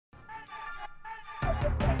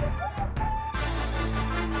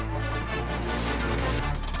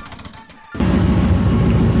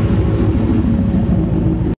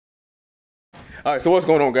All right, so what's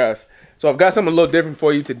going on, guys? So I've got something a little different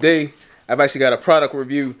for you today. I've actually got a product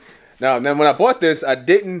review. Now when I bought this, I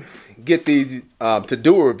didn't get these to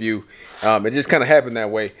do a review. It just kind of happened that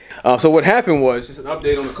way. So what happened was, just an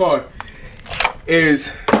update on the car,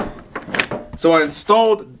 is so I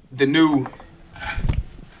installed the new,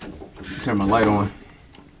 turn my light on.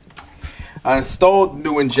 I installed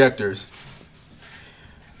new injectors,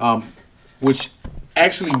 which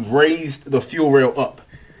actually raised the fuel rail up.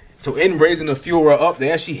 So in raising the fuel rail up,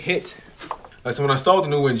 they actually hit. So when I installed the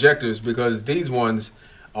new injectors, because these ones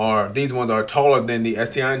are taller than the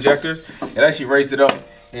STI injectors, it actually raised it up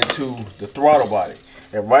into the throttle body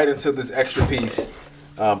and right into this extra piece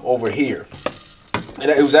over here.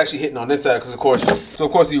 And it was actually hitting on this side because, of course,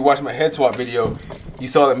 if you watched my head swap video, you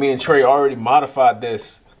saw that me and Trey already modified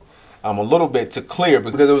this a little bit to clear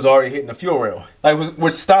because it was already hitting the fuel rail. Like,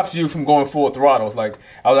 which stops you from going full throttle. Like,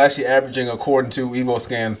 I was actually averaging, according to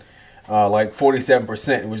EvoScan, like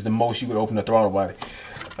 47%, which is the most you could open the throttle body.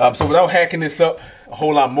 So without hacking this up a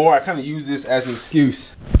whole lot more, I kind of use this as an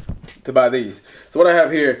excuse to buy these. So what I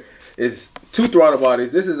have here is two throttle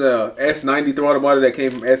bodies. This is a S90 throttle body that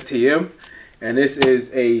came from STM, and this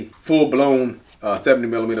is a full-blown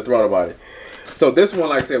 70mm throttle body. So this one,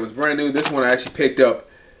 like I said, was brand new. This one I actually picked up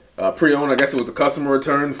pre-owned. I guess it was a customer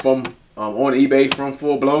return from on eBay from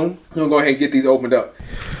Fullblown. I'm gonna go ahead and get these opened up.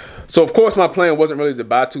 So of course my plan wasn't really to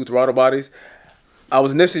buy two throttle bodies. I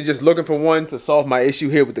was initially just looking for one to solve my issue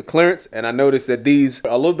here with the clearance, and I noticed that these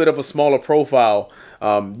are a little bit of a smaller profile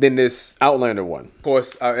than this Outlander one. Of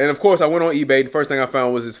course, I went on eBay. The first thing I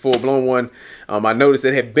found was this Full-Blown one. I noticed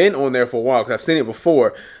it had been on there for a while because I've seen it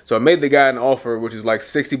before. So I made the guy an offer, which is like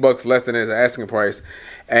 60 bucks less than his asking price,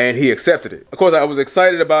 and he accepted it. Of course, I was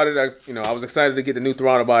excited about it. I was excited to get the new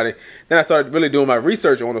throttle body. Then I started really doing my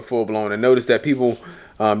research on the Full-Blown and noticed that people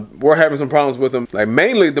we're having some problems with them, like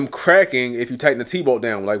mainly them cracking if you tighten the T-bolt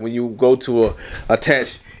down, like when you go to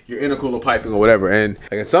attach your intercooler piping or whatever. And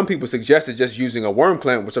like, some people suggested just using a worm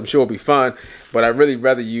clamp, which I'm sure will be fine, but I really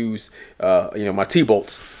rather use my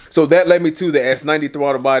T-bolts. So that led me to the S90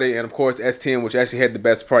 throttle body and of course S10, which actually had the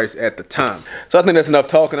best price at the time. So I think that's enough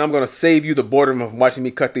talking. I'm gonna save you the boredom of watching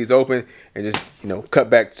me cut these open and just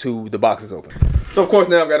cut back to the boxes open. So of course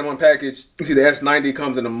now I've got them unpackaged. You see the S90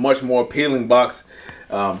 comes in a much more appealing box.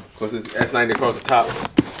 Because this S90 across the top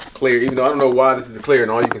is clear, even though I don't know why this is clear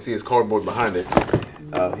and all you can see is cardboard behind it.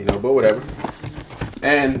 But whatever.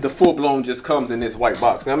 And the Full-Blown just comes in this white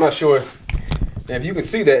box. Now I'm not sure if you can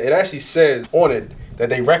see that it actually says on it that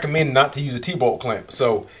they recommend not to use a T-bolt clamp.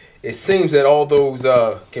 So it seems that all those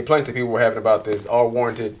complaints that people were having about this are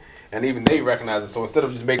warranted, and even they recognize it. So instead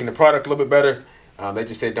of just making the product a little bit better, they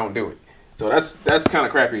just said don't do it. So that's kind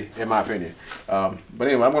of crappy in my opinion. But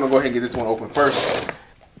anyway, I'm gonna go ahead and get this one open first,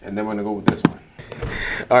 and then we're gonna go with this one.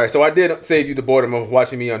 All right, so I did save you the boredom of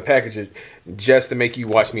watching me unpackage it, just to make you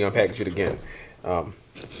watch me unpackage it again.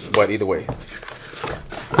 But either way.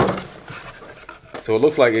 So it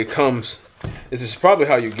looks like it comes, this is probably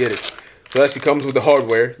how you get it. So it actually comes with the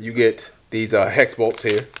hardware. You get these hex bolts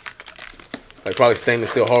here, like probably stainless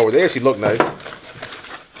steel hardware. They actually look nice.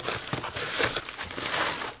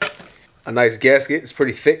 A nice gasket, it's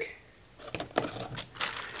pretty thick.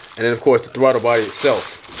 And then of course the throttle body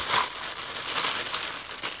itself.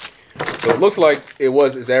 So it looks like it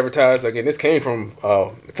was as advertised. Again, this came from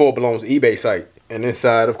Full-Blown's eBay site. And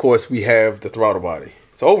inside, of course, we have the throttle body.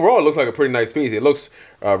 So overall, it looks like a pretty nice piece. It looks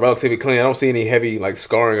relatively clean. I don't see any heavy like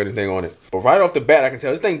scarring or anything on it. But right off the bat, I can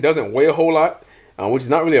tell this thing doesn't weigh a whole lot, which is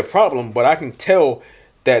not really a problem. But I can tell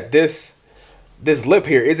that this lip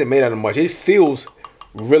here isn't made out of much. It feels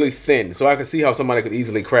really thin, so I can see how somebody could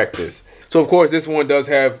easily crack this. So of course this one does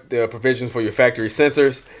have the provisions for your factory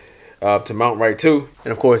sensors to mount right to,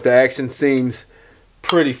 and of course the action seems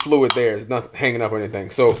pretty fluid there. It's not hanging up or anything.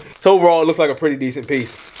 So overall it looks like a pretty decent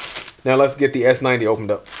piece. Now let's get the S90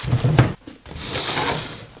 opened up.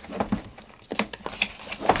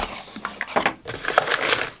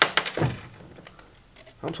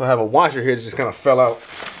 So I have a washer here that just kind of fell out.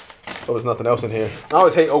 So there's nothing else in here. I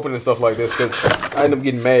always hate opening stuff like this because I end up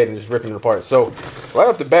getting mad and just ripping it apart. So right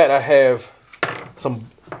off the bat, I have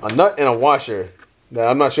a nut and a washer that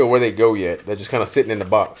I'm not sure where they go yet. They're just kind of sitting in the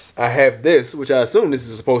box. I have this, which I assume this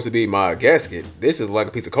is supposed to be my gasket. This is like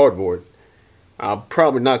a piece of cardboard. I'm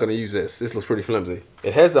probably not going to use this. This looks pretty flimsy.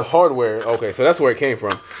 It has the hardware. Okay, so that's where it came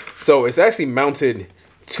from. So it's actually mounted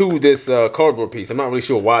to this cardboard piece. I'm not really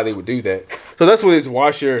sure why they would do that. So that's where this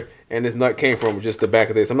washer and this nut came from, just the back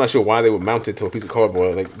of this. I'm not sure why they would mount it to a piece of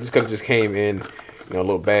cardboard. Like, this could have just came in, a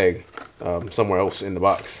little bag somewhere else in the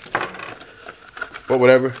box. But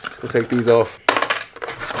whatever, let's go take these off.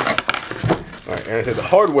 All right, And I said the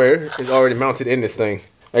hardware is already mounted in this thing.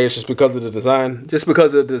 I guess just because of the design, just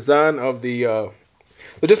because of the design of the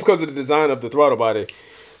throttle body,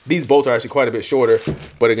 these bolts are actually quite a bit shorter.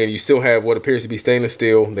 But again, you still have what appears to be stainless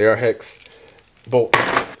steel. They are hex bolts.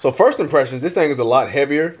 So first impressions, this thing is a lot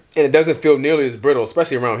heavier and it doesn't feel nearly as brittle,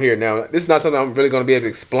 especially around here. Now, this is not something I'm really going to be able to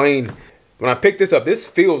explain. When I pick this up, this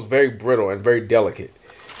feels very brittle and very delicate,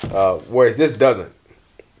 whereas this doesn't.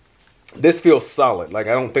 This feels solid. Like,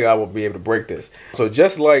 I don't think I will be able to break this. So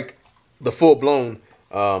just like the Fullblown,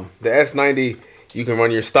 the S90, you can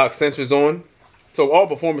run your stock sensors on. So all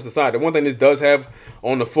performance aside, the one thing this does have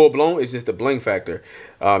on the Fullblown is just the bling factor.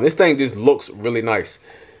 This thing just looks really nice.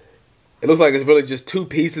 It looks like it's really just two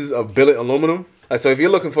pieces of billet aluminum. So if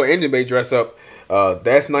you're looking for an engine bay dress up, the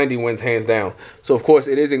S90 wins hands down. So of course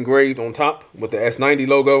it is engraved on top with the S90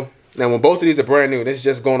 logo. Now when both of these are brand new, this is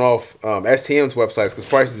just going off STM's websites because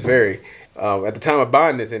prices vary. At the time of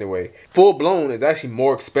buying this anyway, Fullblown is actually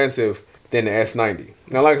more expensive than the S90.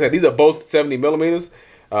 Now like I said, these are both 70 millimeters,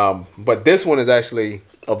 but this one is actually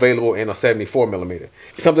available in a 74 millimeter.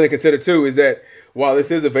 Something to consider too is that while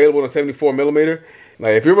this is available in a 74 millimeter,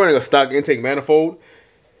 like if you're running a stock intake manifold,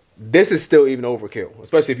 this is still even overkill,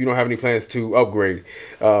 especially if you don't have any plans to upgrade.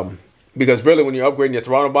 Because really when you're upgrading your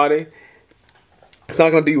throttle body, it's not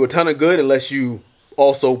going to do you a ton of good unless you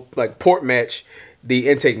also like port match the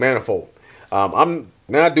intake manifold. Now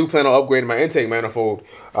I do plan on upgrading my intake manifold.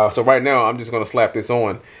 So right now I'm just going to slap this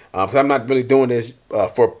on. Because I'm not really doing this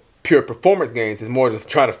for pure performance gains. It's more to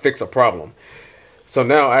try to fix a problem. So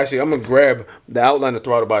now, actually, I'm going to grab the Outlander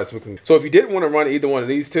throttle body. So if you didn't want to run either one of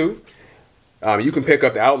these two, you can pick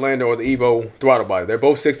up the Outlander or the Evo throttle body. They're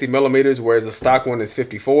both 60 millimeters, whereas the stock one is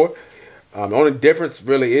 54. The only difference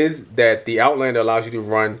really is that the Outlander allows you to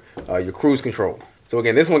run your cruise control. So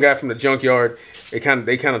again, this one got from the junkyard. They kind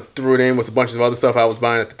of threw it in with a bunch of other stuff I was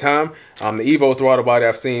buying at the time. The Evo throttle body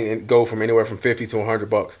I've seen it go from anywhere from 50 to 100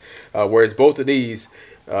 bucks. Whereas both of these,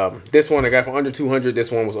 this one I got for under 200. This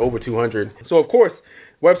one was over 200. So of course,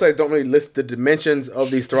 websites don't really list the dimensions of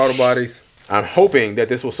these throttle bodies. I'm hoping that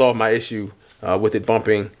this will solve my issue with it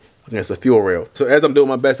bumping against the fuel rail. So as I'm doing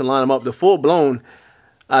my best to line them up, the Fullblown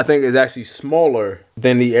I think is actually smaller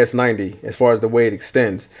than the S90 as far as the way it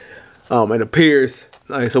extends. It appears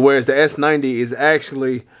so, whereas the S90 is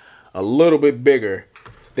actually a little bit bigger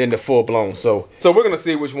than the Fullblown. So we're gonna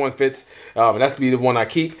see which one fits, and that's to be the one I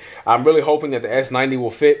keep. I'm really hoping that the S90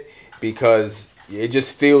 will fit because it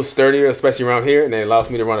just feels sturdier, especially around here, and it allows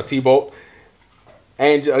me to run a T-bolt.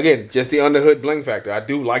 And again, just the underhood bling factor. I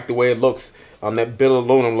do like the way it looks. That billet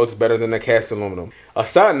aluminum looks better than the cast aluminum. A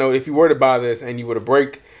side note, if you were to buy this and you were to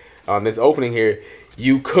break this opening here,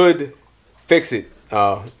 you could fix it.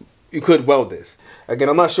 You could weld this. Again,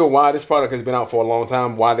 I'm not sure why this product has been out for a long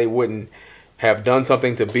time, why they wouldn't have done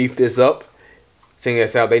something to beef this up, seeing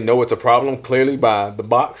as how they know it's a problem clearly by the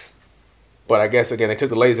box. But I guess again, they took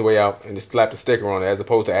the laser way out and just slapped a sticker on it as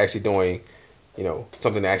opposed to actually doing, you know,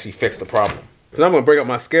 something to actually fix the problem. So now I'm gonna break up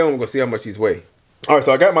my scale and we're gonna see how much these weigh. All right,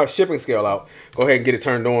 so I got my shipping scale out. Go ahead and get it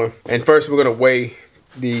turned on. And first we're gonna weigh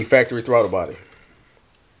the factory throttle body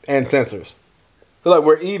and sensors. So like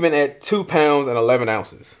we're even at 2 pounds and 11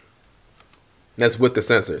 ounces. That's with the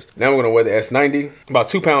sensors. Now we're gonna weigh the S90, about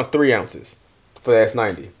 2 pounds, 3 ounces for the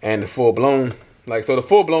S90. And the Fullblown, so the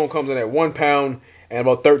Fullblown comes in at 1 pound and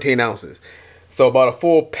about 13 ounces. So about a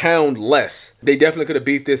full pound less. They definitely could have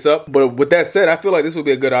beefed this up. But with that said, I feel like this would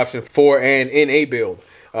be a good option for an NA build.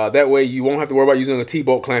 That way you won't have to worry about using a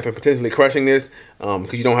T-bolt clamp and potentially crushing this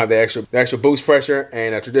because you don't have the extra boost pressure,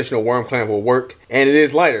 and a traditional worm clamp will work. And it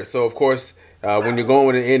is lighter. So of course, when you're going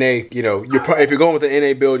with an NA, you know, if you're going with an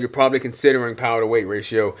NA build, you're probably considering power to weight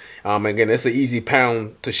ratio. Again, it's an easy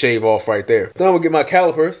pound to shave off right there. Then we'll get my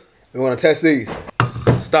calipers. We're gonna test these.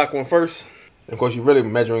 Stock one first. Of course, you're really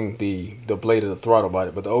measuring the blade of the throttle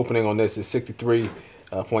body, but the opening on this is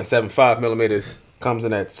 63.75 millimeters. Comes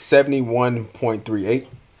in at 71.38.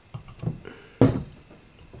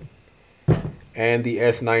 And the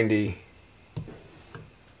S90,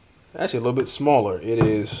 actually a little bit smaller. It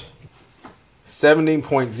is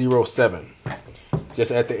 17.07,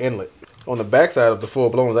 just at the inlet. On the backside of the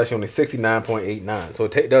Fullblown is actually only 69.89, so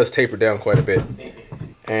it does taper down quite a bit.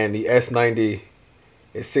 And the S90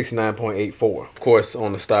 is 69.84. Of course,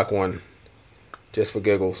 on the stock one, just for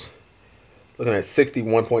giggles, looking at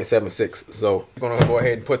 61.76. So I'm gonna go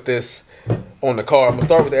ahead and put this on the car. I'm gonna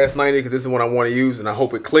start with the S90 because this is what I want to use, and I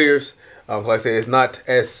hope it clears. Like I said, it's not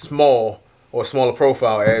as small or smaller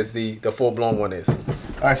profile as the Fullblown one is. All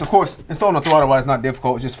right, so of course, installing the throttle body is not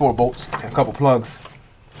difficult. It's just 4 bolts and a couple plugs.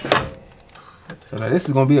 So now this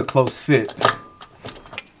is gonna be a close fit,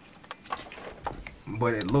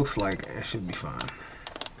 but it looks like it should be fine.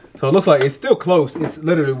 So it looks like it's still close. It's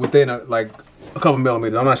literally within like a couple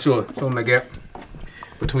millimeters. I'm not sure. Show them the gap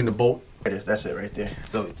between the bolt. That's it right there.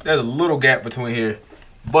 So there's a little gap between here,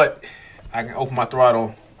 but I can open my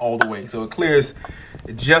throttle all the way. So it clears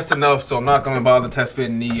just enough, so I'm not gonna bother test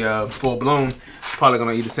fitting the Fullblown. Probably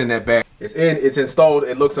gonna either send that back. It's in, it's installed,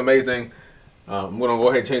 it looks amazing. I'm gonna go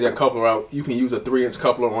ahead and change that coupler out. You can use a 3-inch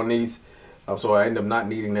coupler on these. So I end up not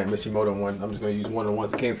needing that Mitsumoto one. I'm just gonna use one of the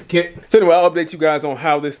ones that came with the kit. So anyway, I'll update you guys on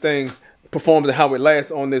how this thing performs and how it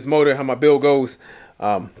lasts on this motor, how my build goes.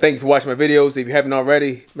 Thank you for watching my videos. If you haven't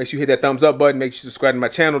already, make sure you hit that thumbs up button. Make sure you subscribe to my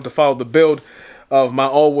channel to follow the build of my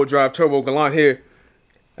all-wheel drive turbo Galant here.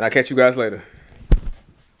 And I'll catch you guys later.